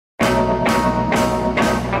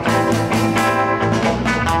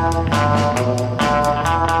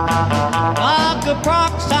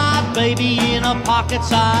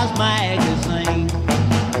life-size magazine.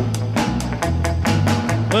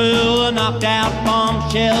 Well, a knocked-out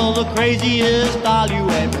bombshell, the craziest doll you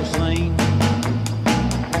ever seen.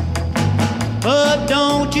 But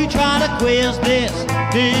don't you try to quiz this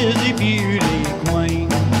dizzy beauty queen.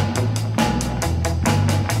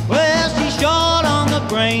 Well, she's short on the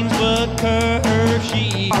brains, but curve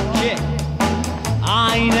she's chick.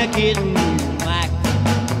 I ain't a kidding you, Mac.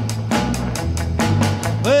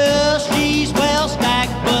 Well, she's well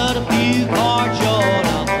stacked, but a few cards short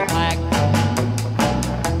of the pack.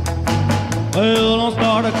 Well, don't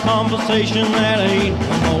start a conversation that ain't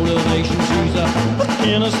a motivation. She's a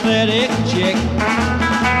kinesthetic chick.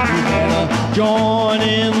 You better join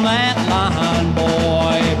in that line,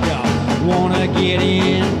 boy, if you wanna get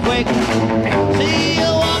in quick. See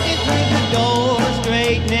her walking through the door,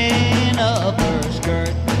 straightening up her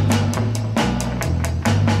skirt.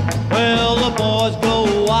 Well, the boys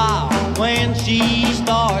go wild when she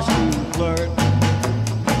starts to flirt.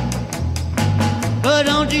 But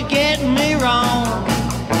don't you get me wrong,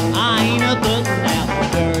 I ain't a putting out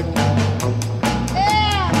the dirt.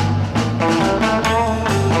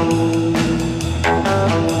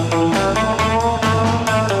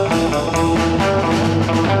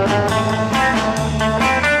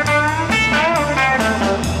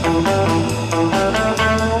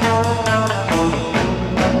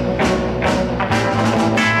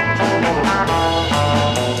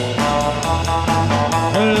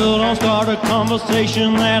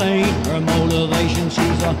 Conversation that ain't her motivation.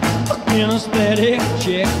 She's a kinesthetic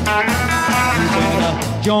chick. You better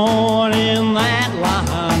join in that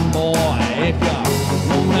line, boy, if you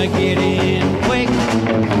wanna get in quick.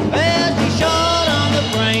 Well, she's short on the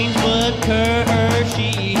brains, but curve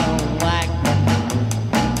she don't lack.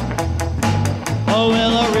 Oh,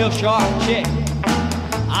 well, a real sharp chick,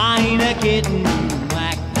 I ain't a kidding you,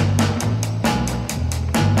 Mac.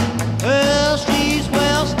 Well, she's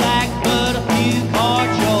well stacked, but a few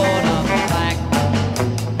cards short of the pack.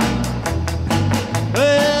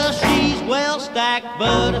 Well, she's well stacked,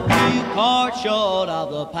 but a few cards short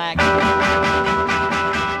of the pack.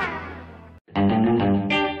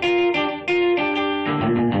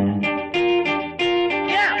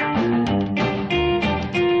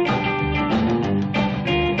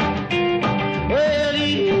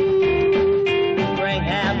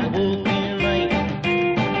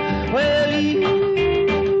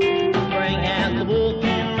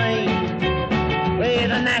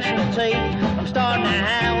 I'm starting to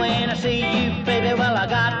howl when I see you, baby. Well, I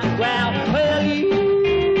got to growl. Well, you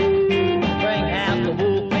bring out the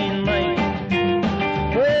wolf in me.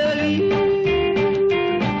 Well, you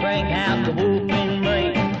bring out the wolf in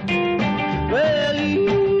me. Well, you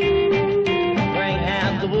bring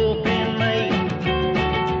out the wolf in me.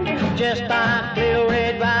 Just like little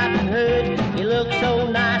Red Riding Hood, you look so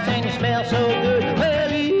nice and you smell so good.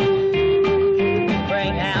 Well, you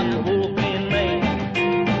bring out the wolf in me.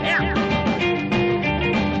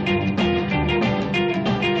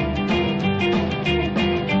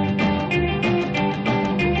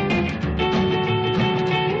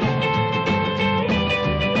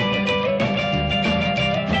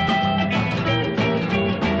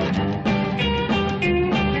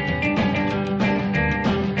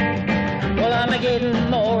 Getting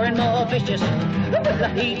more and more vicious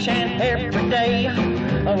with each and every day.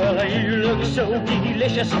 Oh, well, you look so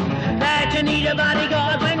delicious that you need a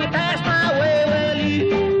bodyguard when you pass my way. Well, you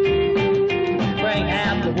bring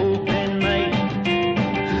out the wolf in me.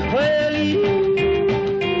 Well, you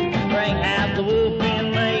bring out the wolf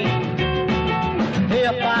in me.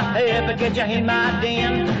 If I ever get you in my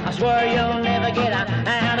den, I swear you'll never get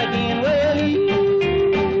out again. Well, you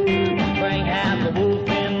bring out the wolf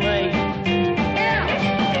in me.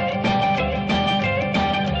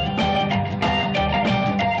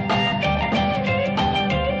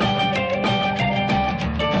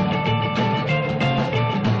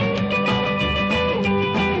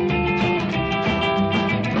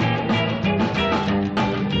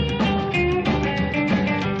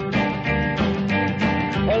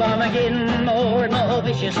 Getting more and more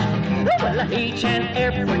vicious, well, each and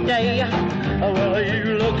every day. Oh, well,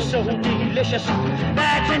 you look so delicious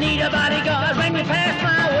that you need a bodyguard when you pass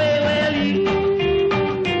my way. Well, you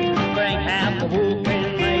bring out the wolf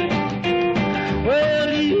in me. Well,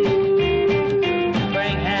 you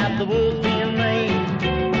bring out the wolf in me.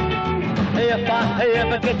 If I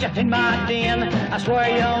ever get you in my den, I swear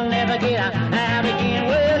you'll never get out again.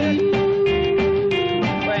 Well, you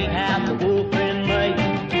bring out the wolf in me.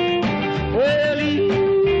 Well, you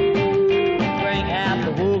bring out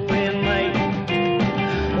the wolf in me.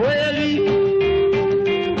 Well, you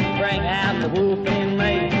bring out the wolf in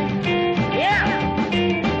me. Yeah!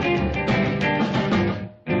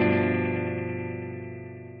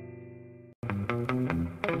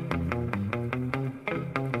 Well,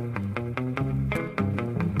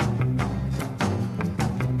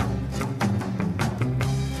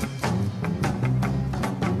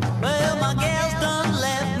 my gal's done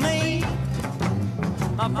left me.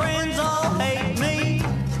 My friends all hate me.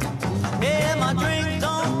 Yeah, my drink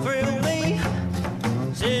don't thrill me.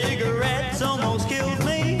 Cigarettes almost killed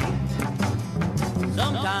me.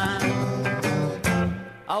 Sometimes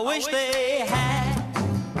I wish they had.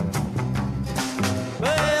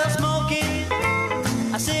 Well, smoking,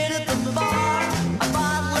 I sit at the bar. A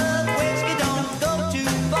bottle of whiskey don't go too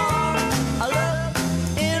far. I look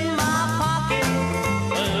in my pocket.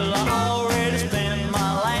 Well, I already spent my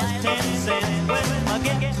last 10 cents. Well, my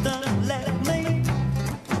gas done left me.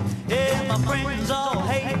 Yeah, my friends all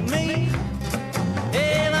hate me.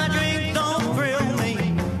 Yeah, my drink don't thrill me.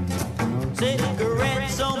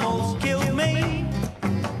 Cigarettes almost killed me.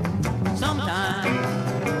 Sometimes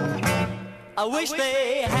I wish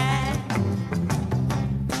they had.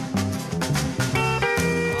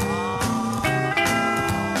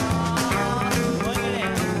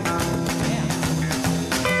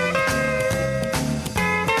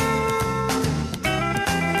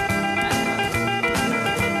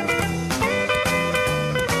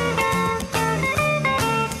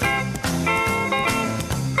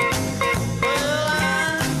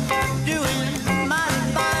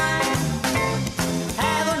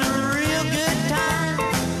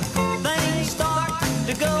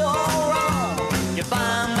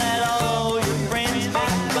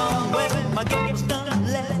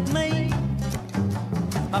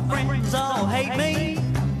 My friends all hate me.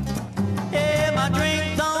 Yeah, my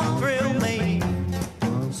drink don't thrill me.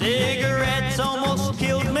 Cigarettes almost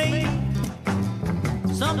killed me.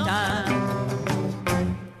 Sometimes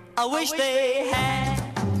I wish they had.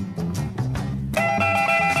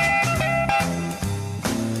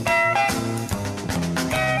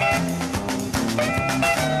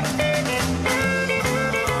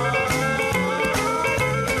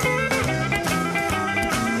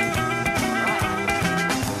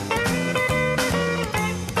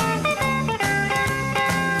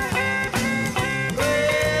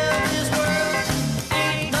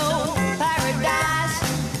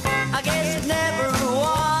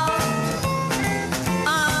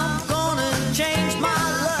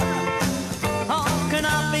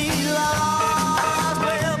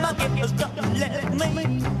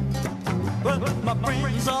 My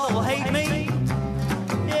friends all hate me.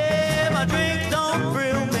 Yeah, my drink don't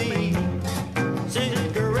thrill me.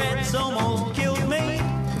 Cigarettes almost killed me.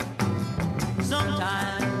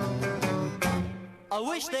 Sometimes I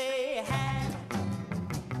wish they had.